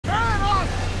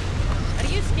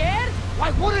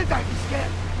Why wouldn't I be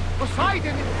scared?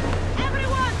 Poseidon is...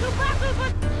 Everyone to battle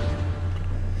for...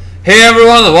 Hey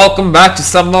everyone, and welcome back to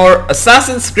some more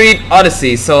Assassin's Creed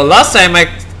Odyssey. So last time I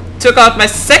took out my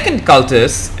second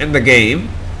cultist in the game,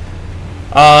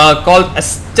 called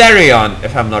Asterion,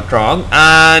 if I'm not wrong,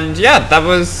 and yeah, that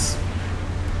was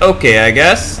okay, I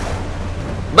guess.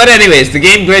 But anyways, the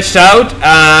game glitched out,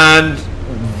 and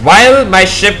while my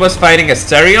ship was fighting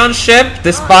Asterion's ship,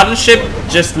 this Spartan ship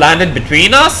just landed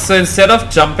between us. So instead of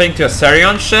jumping to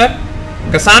Asterion's ship,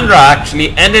 Cassandra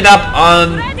actually ended up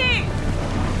on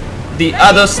the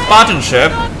other Spartan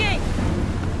ship,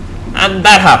 and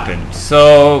that happened.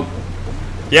 So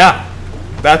yeah,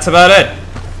 that's about it.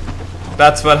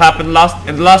 That's what happened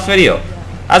in the last video.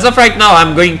 As of right now,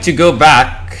 I'm going to go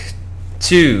back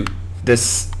to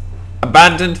this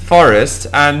abandoned forest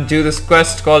and do this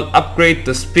quest called Upgrade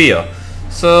the Spear.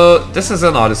 So this is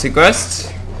an Odyssey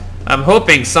quest. I'm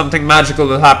hoping something magical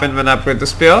will happen when I upgrade the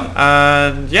spear,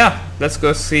 and yeah, let's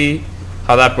go see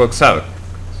how that works out.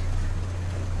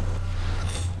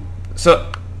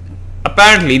 So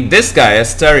apparently this guy,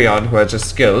 Asterion, who I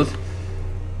just killed,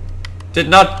 did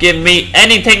not give me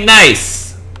anything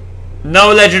nice.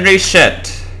 No legendary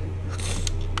shit.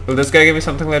 Will this guy give me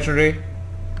something legendary?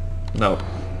 No.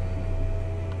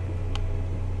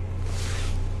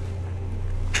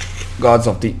 Gods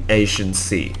of the Ancient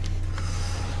Sea.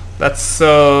 That's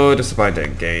so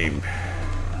disappointing, game.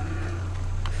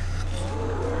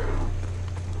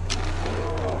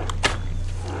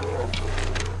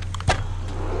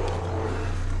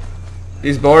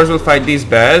 These boars will fight these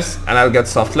bears, and I'll get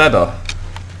soft leather.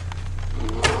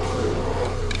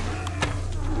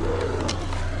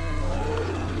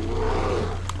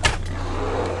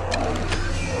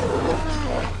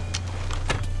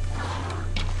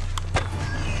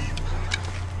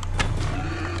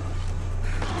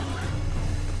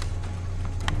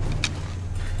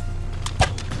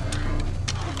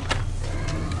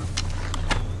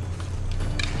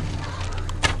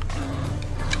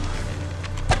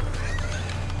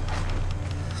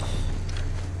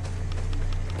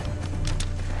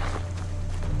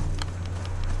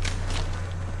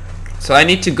 So I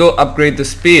need to go upgrade the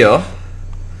spear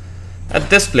at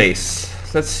this place.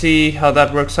 Let's see how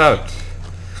that works out.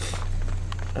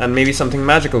 And maybe something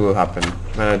magical will happen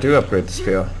when I do upgrade the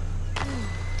spear.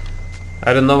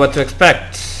 I don't know what to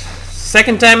expect.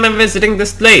 Second time I'm visiting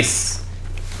this place.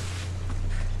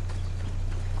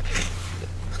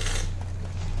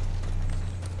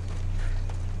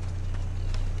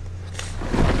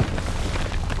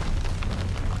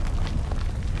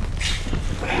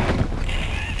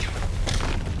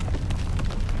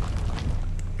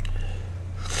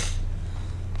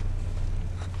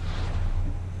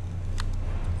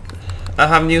 I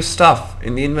have new stuff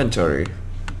in the inventory.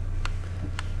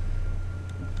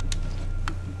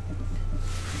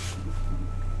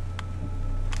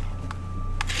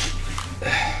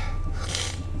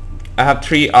 I have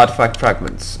 3 artifact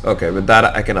fragments. Okay, with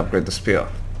that I can upgrade the spear.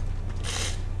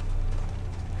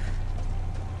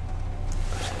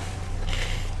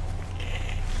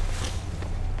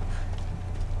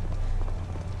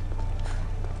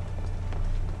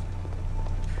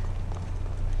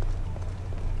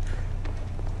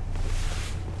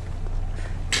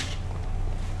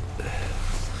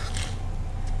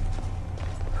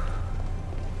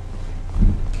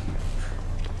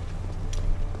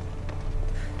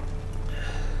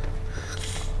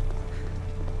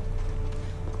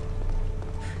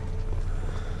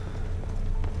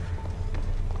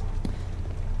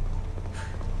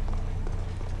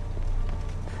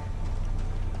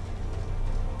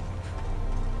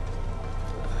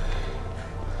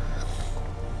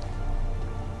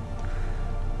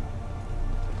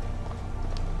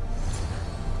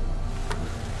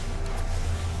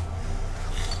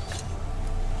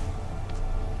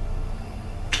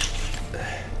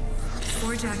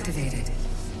 Forge activated.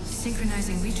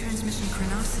 Synchronizing retransmission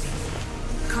chronicity.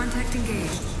 Contact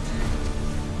engaged.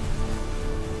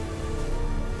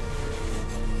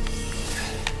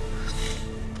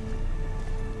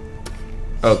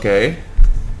 Okay.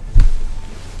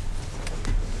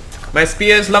 My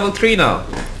spear is level 3 now.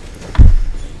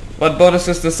 What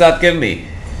bonuses does that give me?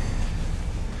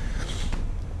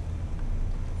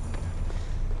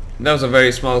 That was a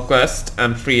very small quest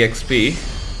and free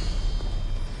XP.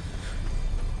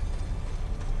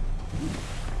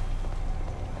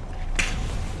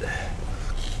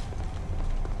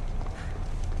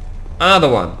 Another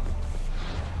one.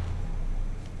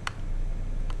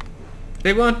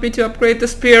 They want me to upgrade the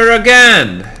spear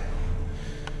again.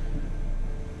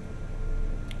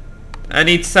 I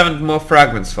need 7 more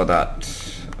fragments for that.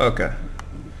 Okay.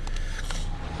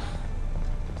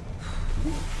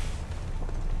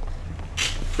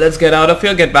 let's get out of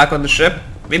here, get back on the ship.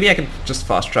 Maybe I can just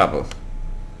fast travel.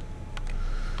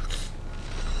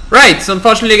 Right, so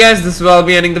unfortunately guys, this is where I'll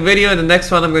be ending the video. In the next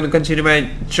one I'm going to continue my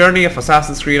journey of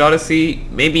Assassin's Creed Odyssey,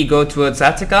 maybe go towards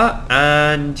Attica,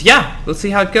 and yeah, we'll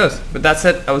see how it goes. But that's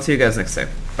it, I will see you guys next time.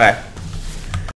 Bye.